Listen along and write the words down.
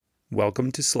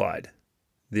Welcome to Slide,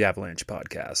 the Avalanche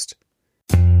podcast.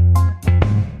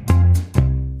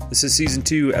 This is Season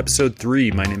 2, Episode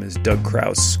 3. My name is Doug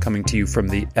Kraus, coming to you from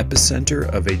the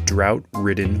epicenter of a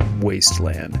drought-ridden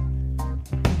wasteland.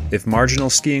 If marginal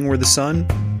skiing were the sun,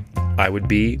 I would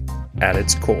be at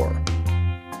its core.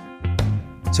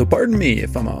 So pardon me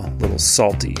if I'm a little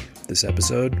salty this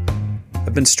episode.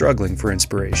 I've been struggling for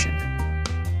inspiration.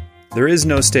 There is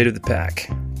no state of the pack.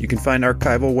 You can find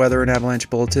archival weather and avalanche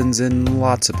bulletins in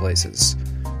lots of places.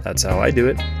 That's how I do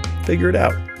it. Figure it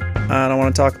out. I don't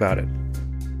want to talk about it.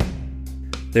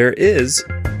 There is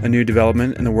a new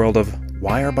development in the world of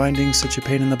wire binding such a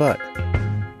pain in the butt.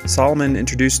 Solomon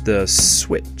introduced the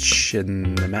switch,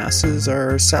 and the masses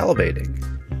are salivating.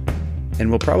 And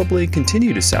will probably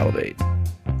continue to salivate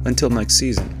until next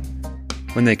season,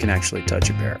 when they can actually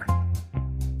touch a pair.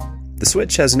 The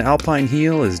Switch has an Alpine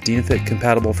heel, is Dynafit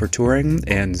compatible for touring,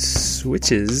 and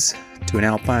switches to an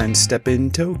Alpine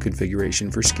step-in toe configuration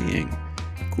for skiing.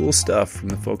 Cool stuff from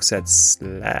the folks at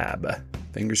Slab.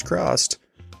 Fingers crossed.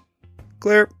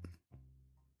 Clear.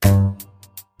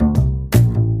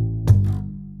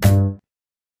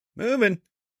 Moving.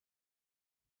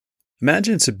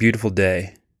 Imagine it's a beautiful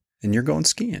day, and you're going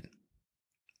skiing.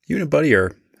 You and a buddy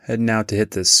are heading out to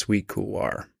hit this sweet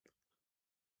couloir.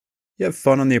 You have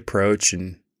fun on the approach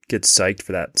and get psyched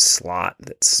for that slot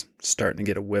that's starting to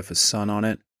get a whiff of sun on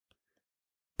it.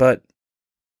 But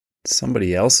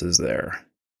somebody else is there.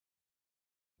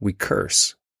 We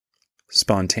curse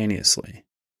spontaneously.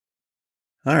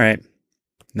 All right,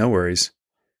 no worries.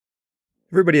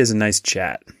 Everybody has a nice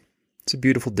chat. It's a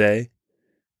beautiful day.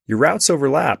 Your routes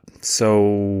overlap,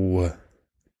 so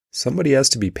somebody has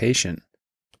to be patient.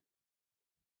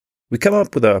 We come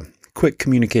up with a quick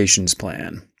communications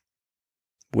plan,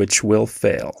 which will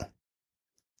fail.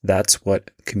 That's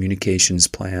what communications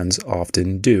plans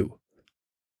often do.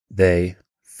 They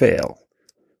fail.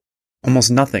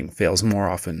 Almost nothing fails more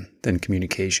often than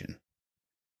communication.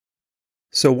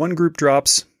 So one group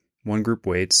drops, one group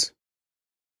waits,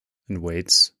 and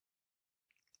waits,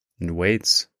 and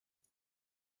waits,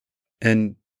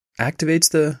 and activates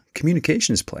the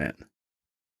communications plan,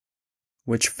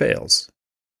 which fails.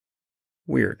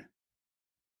 Weird.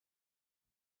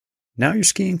 Now you're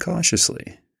skiing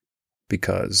cautiously,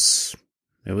 because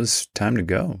it was time to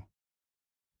go.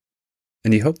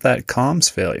 And you hope that comms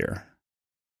failure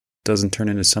doesn't turn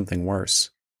into something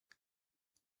worse.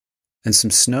 And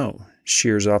some snow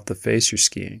shears off the face you're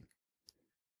skiing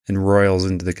and roils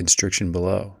into the constriction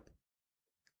below.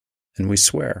 And we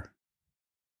swear,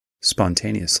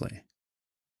 spontaneously.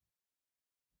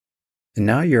 And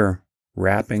now you're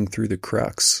rapping through the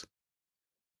crux,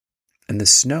 and the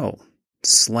snow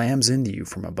slams into you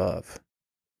from above,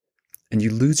 and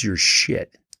you lose your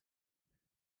shit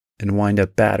and wind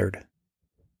up battered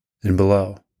and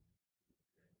below.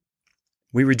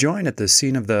 We rejoin at the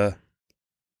scene of the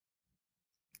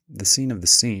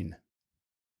scene.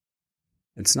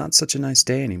 It's not such a nice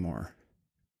day anymore.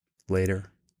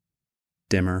 Later,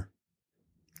 dimmer,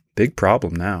 big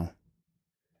problem now.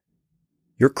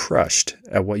 You're crushed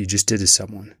at what you just did to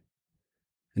someone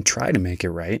and try to make it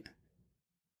right.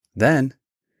 Then,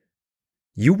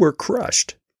 you were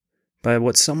crushed by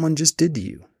what someone just did to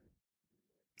you,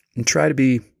 and try to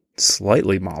be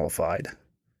slightly mollified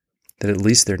that at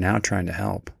least they're now trying to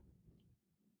help.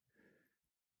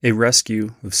 A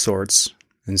rescue of sorts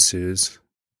ensues.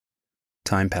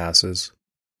 Time passes.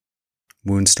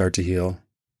 Wounds start to heal.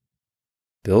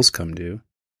 Bills come due.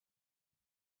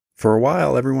 For a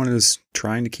while, everyone is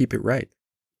trying to keep it right.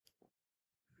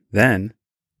 Then,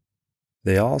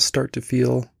 they all start to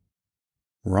feel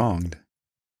wronged.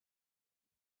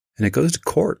 And it goes to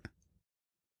court.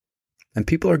 And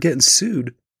people are getting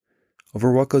sued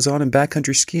over what goes on in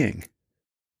backcountry skiing.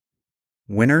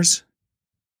 Winners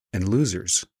and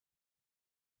losers.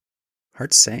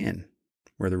 Hard saying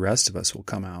where the rest of us will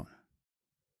come out.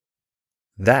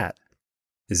 That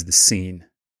is the scene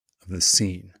of the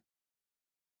scene.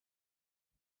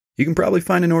 You can probably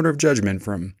find an order of judgment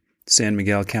from San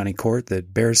Miguel County Court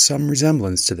that bears some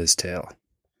resemblance to this tale.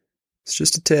 It's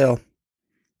just a tale.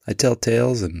 I tell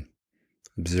tales and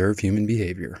observe human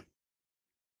behavior.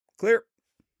 Clear.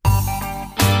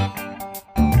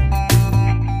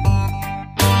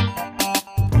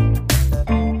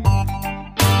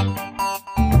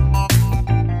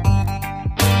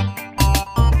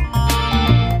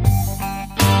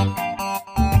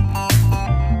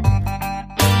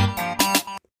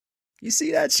 You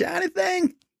see that shiny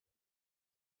thing?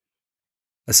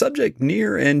 A subject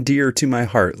near and dear to my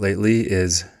heart lately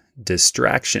is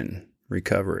distraction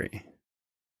recovery.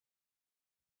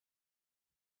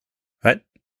 What?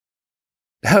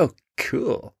 Oh,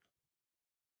 cool.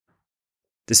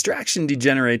 Distraction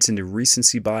degenerates into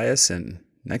recency bias, and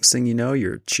next thing you know,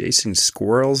 you're chasing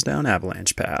squirrels down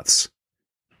avalanche paths.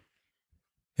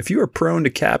 If you are prone to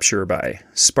capture by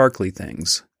sparkly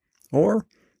things, or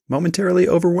momentarily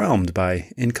overwhelmed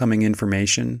by incoming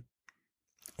information,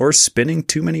 or spinning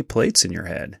too many plates in your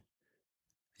head,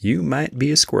 you might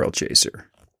be a squirrel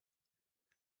chaser.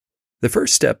 The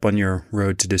first step on your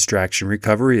road to distraction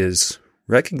recovery is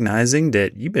recognizing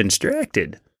that you've been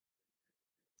distracted.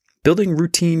 Building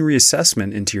routine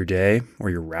reassessment into your day, or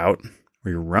your route,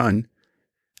 or your run,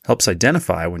 helps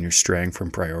identify when you're straying from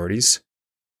priorities.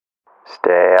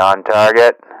 Stay on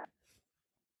target.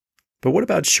 But what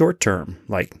about short term,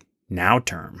 like now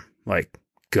term, like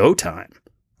go time,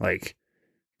 like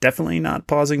definitely not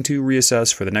pausing to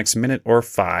reassess for the next minute or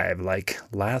 5, like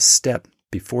last step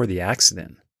before the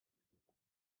accident?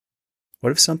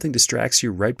 What if something distracts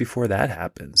you right before that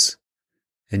happens,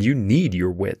 and you need your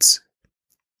wits,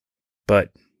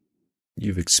 but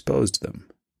you've exposed them?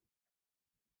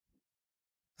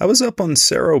 I was up on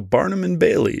Cerro Barnum and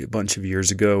Bailey a bunch of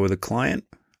years ago with a client.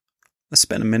 I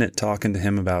spent a minute talking to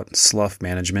him about slough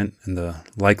management and the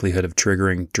likelihood of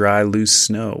triggering dry, loose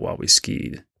snow while we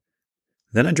skied.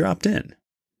 Then I dropped in,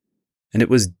 and it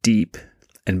was deep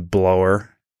and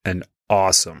blower and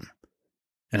awesome.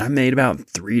 And I made about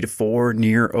 3 to 4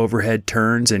 near overhead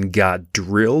turns and got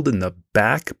drilled in the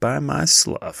back by my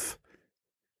slough.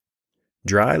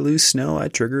 Dry, loose snow I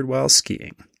triggered while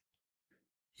skiing.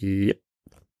 Yep.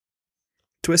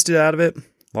 Twisted out of it,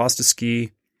 lost a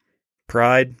ski.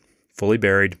 Pride, fully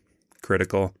buried,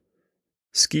 critical.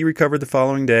 Ski recovered the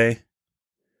following day.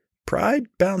 Pride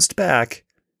bounced back,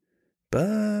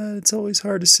 but it's always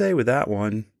hard to say with that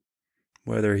one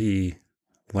whether he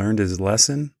learned his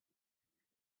lesson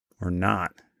or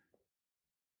not.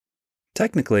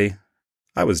 Technically,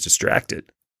 I was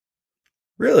distracted.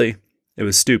 Really, it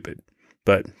was stupid,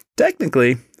 but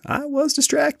technically, I was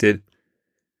distracted.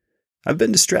 I've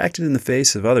been distracted in the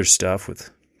face of other stuff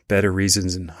with better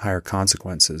reasons and higher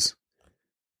consequences.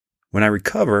 When I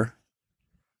recover,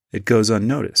 it goes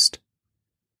unnoticed.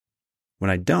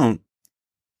 When I don't,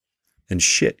 and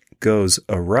shit goes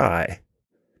awry,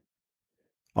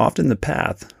 often the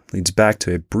path leads back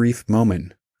to a brief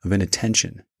moment of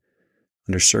inattention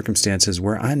under circumstances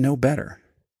where I know better.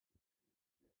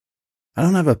 I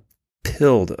don't have a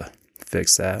pill to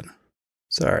fix that.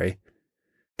 Sorry.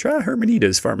 Try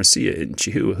Hermanita's Pharmacia in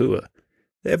Chihuahua.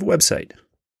 They have a website.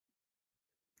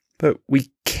 But we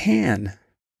can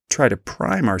try to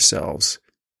prime ourselves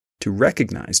to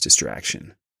recognize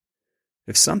distraction.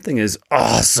 If something is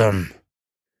awesome,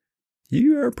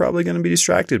 you are probably going to be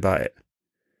distracted by it.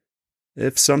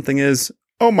 If something is,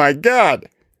 oh my God,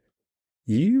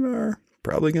 you are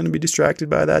probably going to be distracted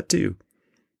by that too.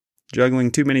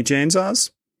 Juggling too many chainsaws?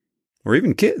 Or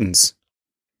even kittens?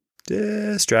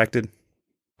 Distracted.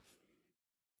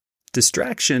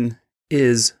 Distraction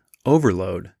is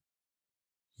overload.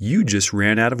 You just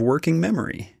ran out of working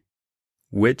memory,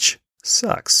 which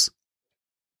sucks.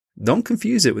 Don't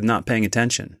confuse it with not paying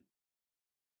attention.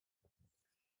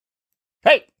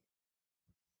 Hey!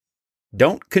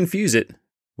 Don't confuse it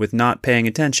with not paying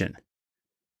attention.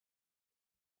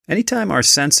 Anytime our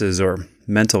senses or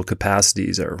mental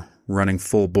capacities are running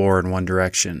full bore in one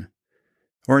direction,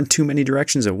 or in too many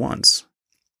directions at once,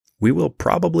 we will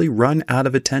probably run out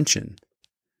of attention.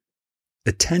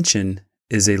 Attention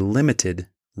is a limited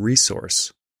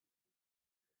resource.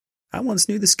 I once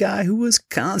knew this guy who was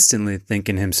constantly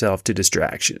thinking himself to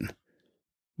distraction.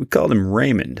 We called him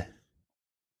Raymond.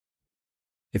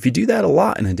 If you do that a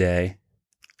lot in a day,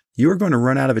 you are going to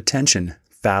run out of attention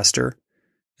faster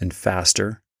and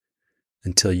faster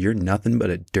until you're nothing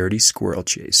but a dirty squirrel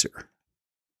chaser.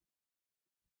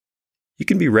 You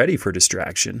can be ready for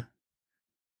distraction.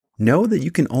 Know that you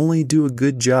can only do a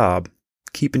good job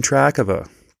keeping track of a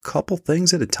couple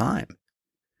things at a time.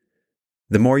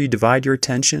 The more you divide your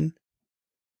attention,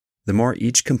 the more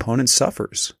each component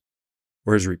suffers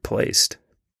or is replaced.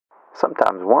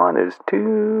 Sometimes one is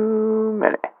too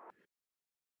many.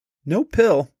 No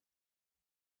pill.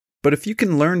 But if you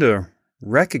can learn to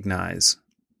recognize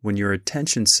when your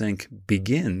attention sink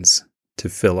begins to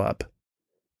fill up,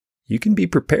 you can be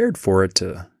prepared for it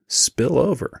to spill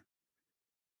over.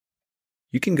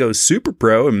 You can go super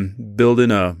pro and build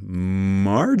in a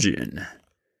margin.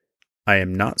 I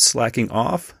am not slacking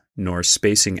off nor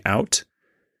spacing out.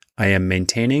 I am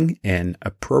maintaining an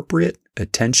appropriate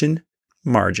attention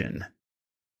margin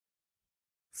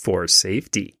for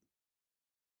safety.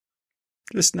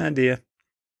 Just an idea.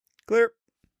 Clear.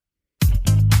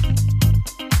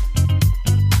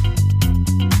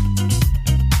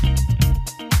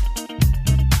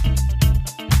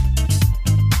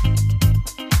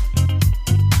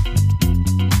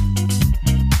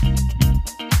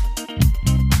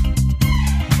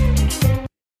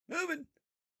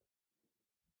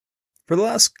 For the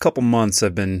last couple months,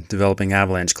 I've been developing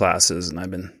avalanche classes, and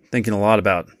I've been thinking a lot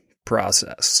about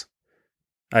process.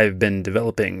 I've been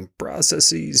developing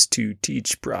processes to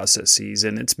teach processes,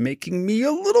 and it's making me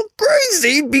a little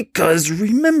crazy because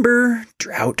remember,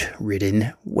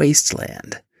 drought-ridden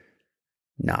wasteland,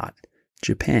 not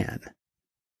Japan.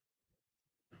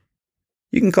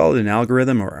 You can call it an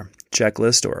algorithm or a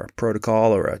checklist or a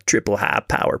protocol or a triple high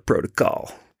power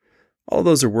protocol. All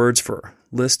those are words for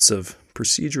lists of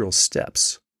procedural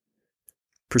steps.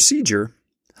 Procedure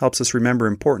helps us remember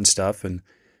important stuff, and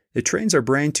it trains our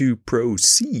brain to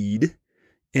proceed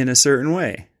in a certain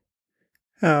way.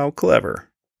 How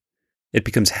clever. It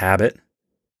becomes habit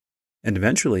and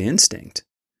eventually instinct.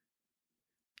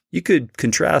 You could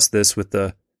contrast this with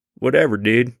the whatever,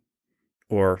 dude,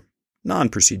 or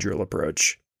non-procedural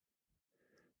approach.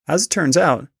 As it turns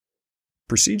out,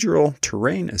 procedural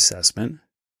terrain assessment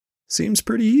seems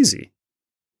pretty easy.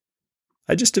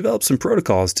 I just developed some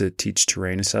protocols to teach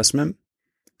terrain assessment,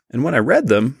 and when I read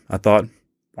them, I thought,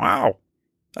 wow,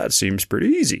 that seems pretty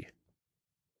easy.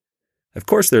 Of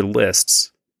course, they're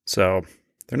lists, so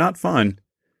they're not fun.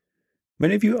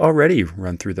 Many of you already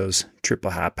run through those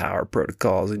triple high power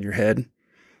protocols in your head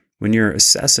when you're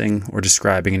assessing or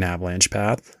describing an avalanche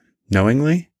path,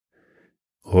 knowingly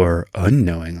or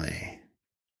unknowingly.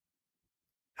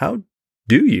 How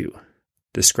do you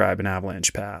describe an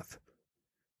avalanche path?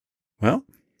 Well,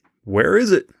 where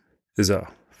is it is a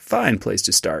fine place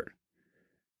to start.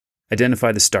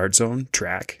 Identify the start zone,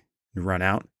 track, and run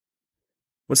out.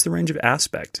 What's the range of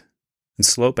aspect and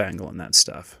slope angle in that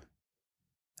stuff?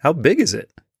 How big is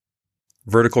it?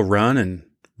 Vertical run and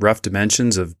rough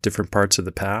dimensions of different parts of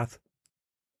the path?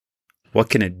 What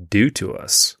can it do to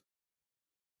us?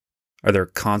 Are there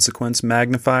consequence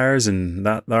magnifiers in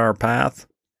our path?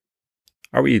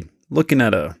 Are we looking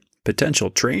at a potential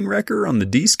train wrecker on the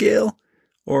D scale,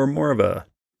 or more of a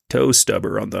toe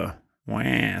stubber on the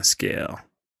wah scale?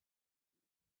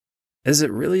 Is it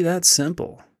really that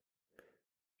simple?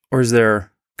 Or is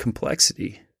there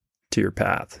complexity to your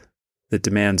path that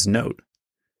demands note?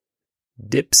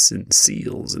 Dips and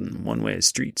seals and one-way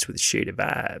streets with shady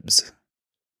vibes.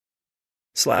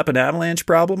 Slap an avalanche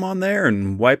problem on there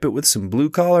and wipe it with some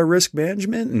blue-collar risk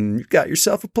management, and you've got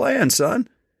yourself a plan, son.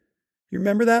 You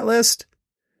remember that list?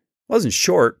 Wasn't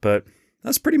short, but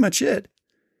that's pretty much it.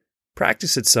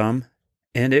 Practice it some,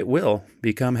 and it will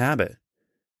become habit.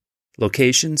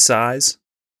 Location, size,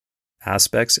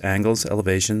 aspects, angles,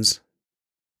 elevations,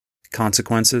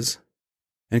 consequences,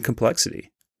 and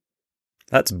complexity.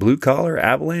 That's Blue Collar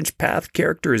Avalanche Path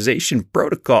Characterization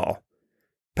Protocol,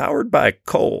 powered by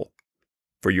Cole,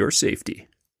 for your safety.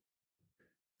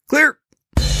 Clear!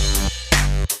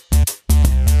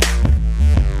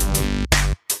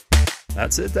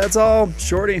 That's it, that's all.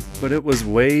 Shorty, but it was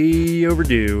way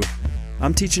overdue.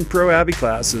 I'm teaching pro Abby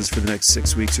classes for the next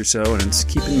 6 weeks or so, and it's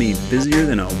keeping me busier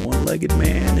than a one-legged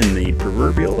man in the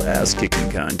proverbial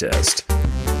ass-kicking contest.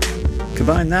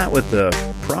 Combine that with the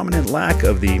prominent lack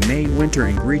of the May-winter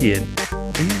ingredient,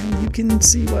 and you can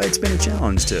see why it's been a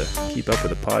challenge to keep up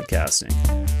with the podcasting.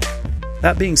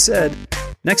 That being said,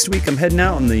 next week I'm heading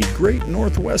out on the Great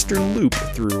Northwestern Loop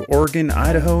through Oregon,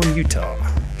 Idaho, and Utah.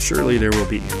 Surely there will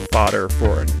be fodder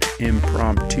for an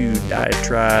impromptu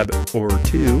diatribe or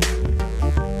two.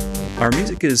 Our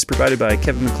music is provided by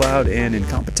Kevin MacLeod and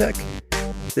Incompetech.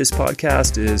 This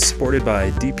podcast is supported by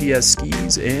DPS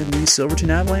Skis and the Silverton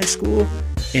Avalanche School,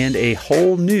 and a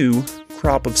whole new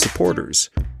crop of supporters.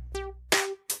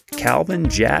 Calvin,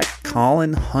 Jack,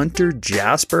 Colin, Hunter,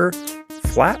 Jasper,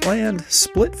 Flatland,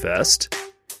 Splitfest,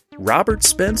 Robert,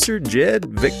 Spencer, Jed,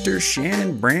 Victor,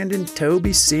 Shannon, Brandon,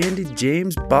 Toby, Sandy,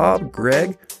 James, Bob,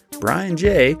 Greg, Brian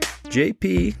J,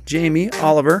 JP, Jamie,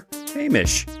 Oliver,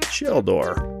 Hamish,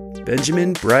 Sheldor,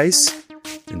 Benjamin, Bryce,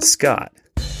 and Scott.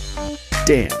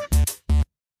 Damn.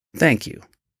 Thank you.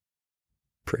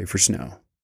 Pray for snow.